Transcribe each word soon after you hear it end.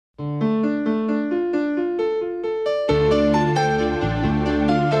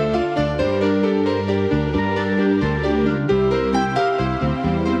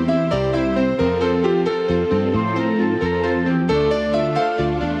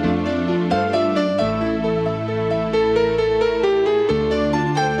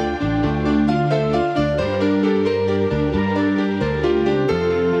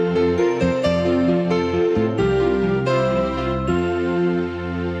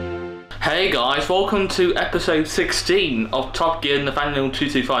Hey guys, welcome to episode 16 of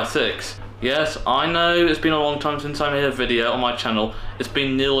TopGearNathaniel2256. Yes, I know it's been a long time since I made a video on my channel. It's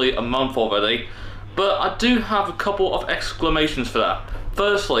been nearly a month already. But I do have a couple of exclamations for that.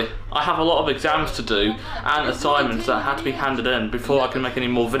 Firstly, I have a lot of exams to do and assignments that had to be handed in before I can make any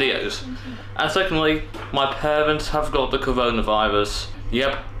more videos. And secondly, my parents have got the coronavirus.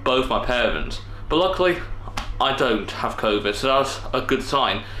 Yep, both my parents. But luckily, I don't have COVID, so that's a good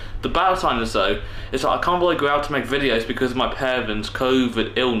sign. The bad sign is though, is that I can't really go out to make videos because of my parents'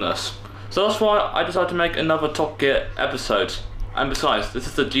 COVID illness. So that's why I decided to make another Top Gear episode. And besides, this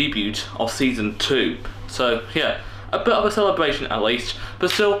is the debut of season 2. So yeah, a bit of a celebration at least, but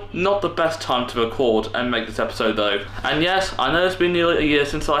still not the best time to record and make this episode though. And yes, I know it's been nearly a year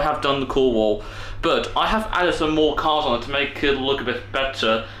since I have done the core wall, but I have added some more cars on it to make it look a bit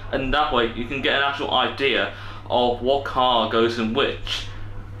better, and that way you can get an actual idea of what car goes in which.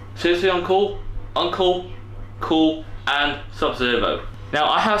 Seriously, Uncle, Cool, and Sub-Zero. Now,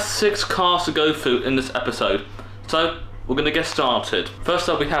 I have 6 cars to go through in this episode, so we're going to get started. First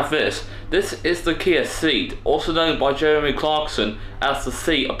up, we have this. This is the Kia Ceed, also known by Jeremy Clarkson as the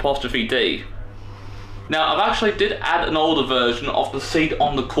C''D. Now, I've actually did add an older version of the Ceed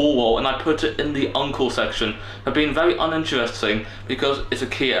on the call wall, and I put it in the Uncle section. They've been very uninteresting because it's a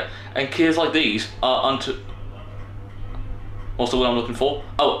Kia, and Kias like these are what's the word I'm looking for?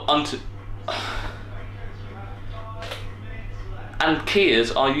 And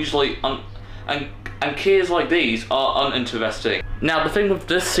Kias are usually and Kias like these are uninteresting. Now the thing with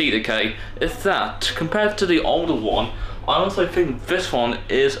this Ceed is that compared to the older one, I honestly think this one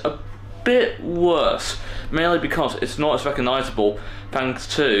is a bit worse, mainly because it's not as recognizable thanks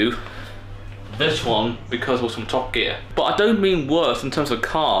to this one because of some Top Gear. But I don't mean worse in terms of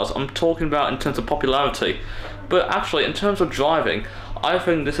cars, I'm talking about in terms of popularity. But actually, in terms of driving, I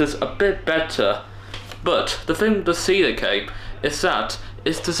think this is a bit better. But the thing with the Ceed is that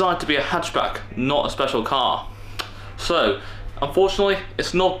it's designed to be a hatchback, not a special car. So, unfortunately,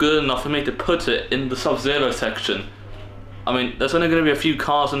 it's not good enough for me to put it in the Sub-Zero section. I mean, there's only going to be a few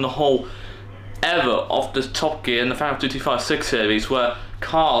cars in the whole ever of this Top Gear and the Nathaniel2256 series where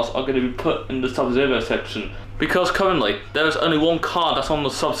cars are going to be put in the Sub-Zero section. Because currently, there is only one car that's on the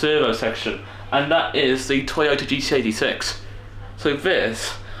Sub-Zero section, and that is the Toyota GT86. So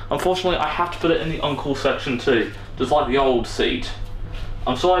this, unfortunately, I have to put it in the Uncle section too, just like the old Ceed.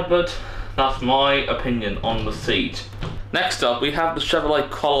 I'm sorry, but that's my opinion on the Ceed. Next up, we have the Chevrolet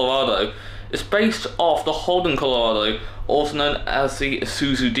Colorado. It's based off the Holden Colorado, also known as the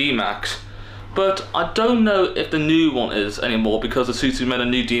Isuzu D-Max. But I don't know if the new one is anymore because Isuzu made a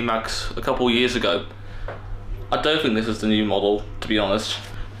new D-Max a couple years ago. I don't think this is the new model, to be honest.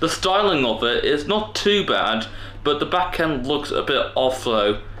 The styling of it is not too bad, but the back end looks a bit off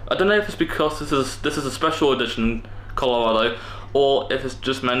though. I don't know if it's because this is a special edition Colorado, or if it's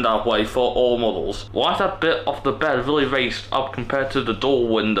just meant that way for all models. Why is that bit of the bed really raised up compared to the door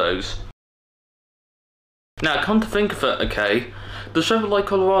windows? Now, come to think of it, the Chevrolet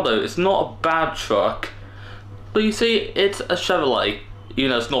Colorado is not a bad truck, but you see, it's a Chevrolet. You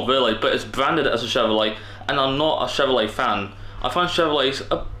know, it's not really, but it's branded as a Chevrolet, and I'm not a Chevrolet fan. I find Chevrolets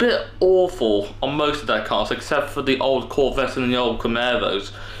a bit awful on most of their cars, except for the old Corvettes and the old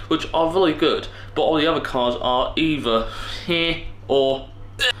Camaros, which are really good, but all the other cars are either heh or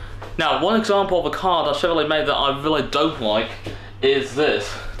eh. Now, one example of a car that Chevrolet made that I really don't like is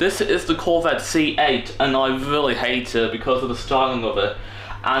this. This is the Corvette C8, and I really hate it because of the styling of it,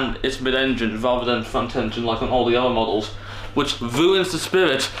 and it's mid-engine rather than front-engine like on all the other models, which ruins the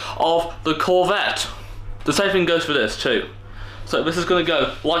spirit of the Corvette. The same thing goes for this too. So this is going to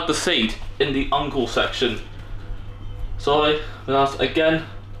go like the Ceed in the Uncle section. Sorry, but that's again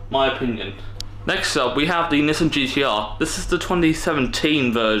my opinion. Next up, we have the Nissan GT-R. This is the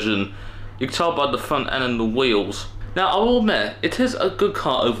 2017 version. You can tell by the front end and the wheels. Now, I will admit, it is a good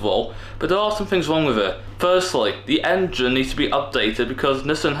car overall, but there are some things wrong with it. Firstly, the engine needs to be updated because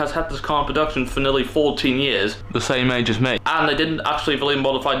Nissan has had this car in production for nearly 14 years, the same age as me. And they didn't actually really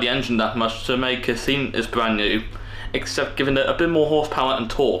modify the engine that much to make it seem as brand new, except giving it a bit more horsepower and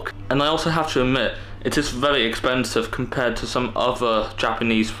torque. And I also have to admit, it is very expensive compared to some other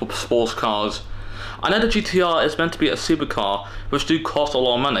Japanese sports cars. I know the GT-R is meant to be a supercar, which do cost a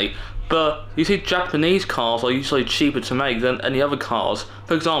lot of money, but you see, Japanese cars are usually cheaper to make than any other cars.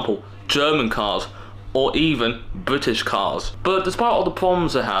 For example, German cars, or even British cars. But despite all the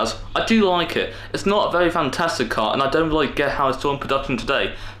problems it has, I do like it. It's not a very fantastic car, and I don't really get how it's still in production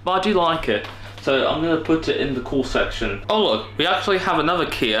today, but I do like it. So I'm going to put it in the cool section. Oh look, we actually have another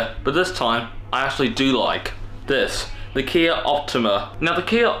Kia, but this time I actually do like this. the Kia Optima. Now the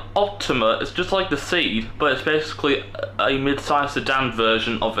Kia Optima is just like the Ceed, but it's basically a mid-sized sedan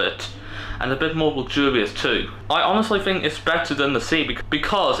version of it, and a bit more luxurious too. I honestly think it's better than the Ceed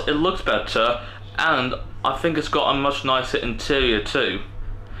because it looks better, and I think it's got a much nicer interior too.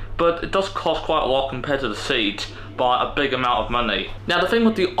 But it does cost quite a lot compared to the Ceed by a big amount of money. Now the thing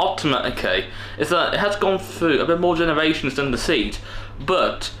with the Optima, okay, is that it has gone through a bit more generations than the Ceed,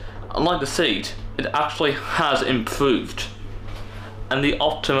 but unlike the Ceed, it actually has improved, and the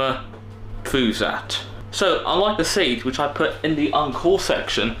Optima proves that. So unlike the Ceed, which I put in the uncool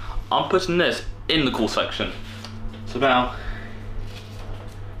section, I'm putting this in the cool section. It's about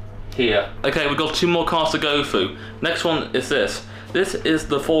here. Okay, we've got 2 more cars to go through. Next one is this. This is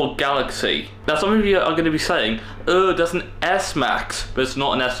the Ford Galaxy. Now some of you are going to be saying, oh, there's an S-Max, but it's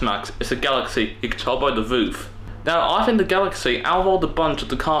not an S-Max, it's a Galaxy. You can tell by the roof. Now I think the Galaxy, out of all the bunch of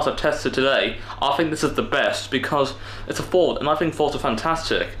the cars I've tested today, I think this is the best because it's a Ford, and I think Fords are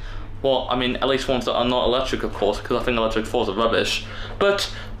fantastic. Well, I mean, at least ones that are not electric, of course, because I think electric Fords are rubbish.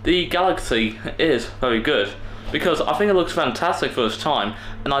 But the Galaxy is very good because I think it looks fantastic for its time,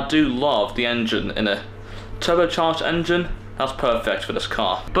 and I do love the engine in it. Turbocharged engine, that's perfect for this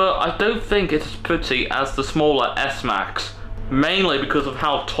car. But I don't think it's as pretty as the smaller S-Max, mainly because of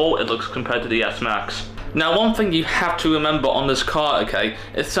how tall it looks compared to the S-Max. Now one thing you have to remember on this car, okay,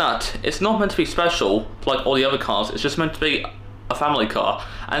 is that it's not meant to be special like all the other cars, it's just meant to be a family car,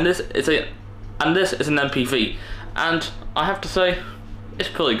 and this is an MPV, and I have to say it's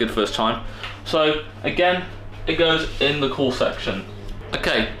pretty good for its time. So again, it goes in the cool section.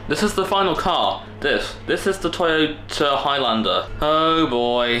 Okay, this is the final car. This is the Toyota Highlander. Oh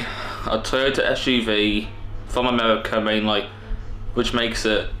boy, a Toyota SUV from America mainly, which makes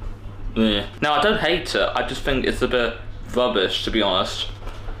it Now I don't hate it, I just think it's a bit rubbish, to be honest.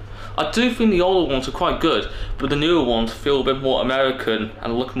 I do think the older ones are quite good, but the newer ones feel a bit more American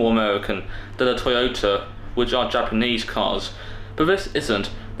and look more American than a Toyota, which are Japanese cars. But this isn't.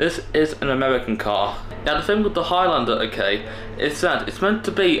 This is an American car. Now the thing with the Highlander, okay, is that it's meant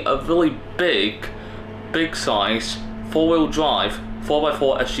to be a really big size 4-wheel drive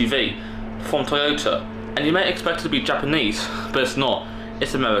 4x4 SUV from Toyota, and you may expect it to be Japanese, but it's not.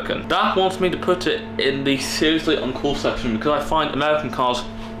 It's American. That wants me to put it in the seriously uncool section because I find American cars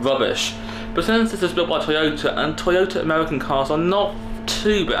rubbish. But since this is built by Toyota and Toyota American cars are not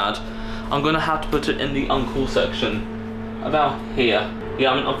too bad, I'm going to have to put it in the uncool section about here.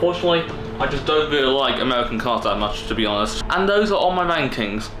 Yeah, I mean, unfortunately, I just don't really like American cars that much, to be honest. And those are all my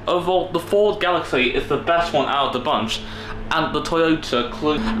rankings. Overall, the Ford Galaxy is the best one out of the bunch, and the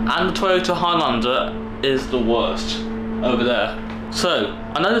Toyota Highlander is the worst over there. So,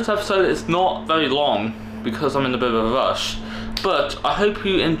 I know this episode is not very long because I'm in a bit of a rush, but I hope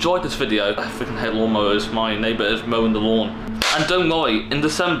you enjoyed this video. I freaking hate lawnmowers, my neighbour is mowing the lawn. And don't worry, in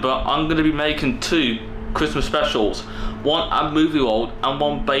December I'm going to be making 2 Christmas specials. One at Movie World and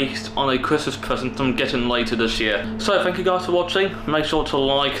one based on a Christmas present I'm getting later this year. So thank you guys for watching, make sure to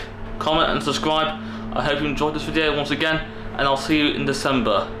like, comment and subscribe. I hope you enjoyed this video once again, and I'll see you in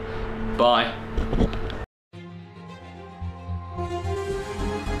December. Bye.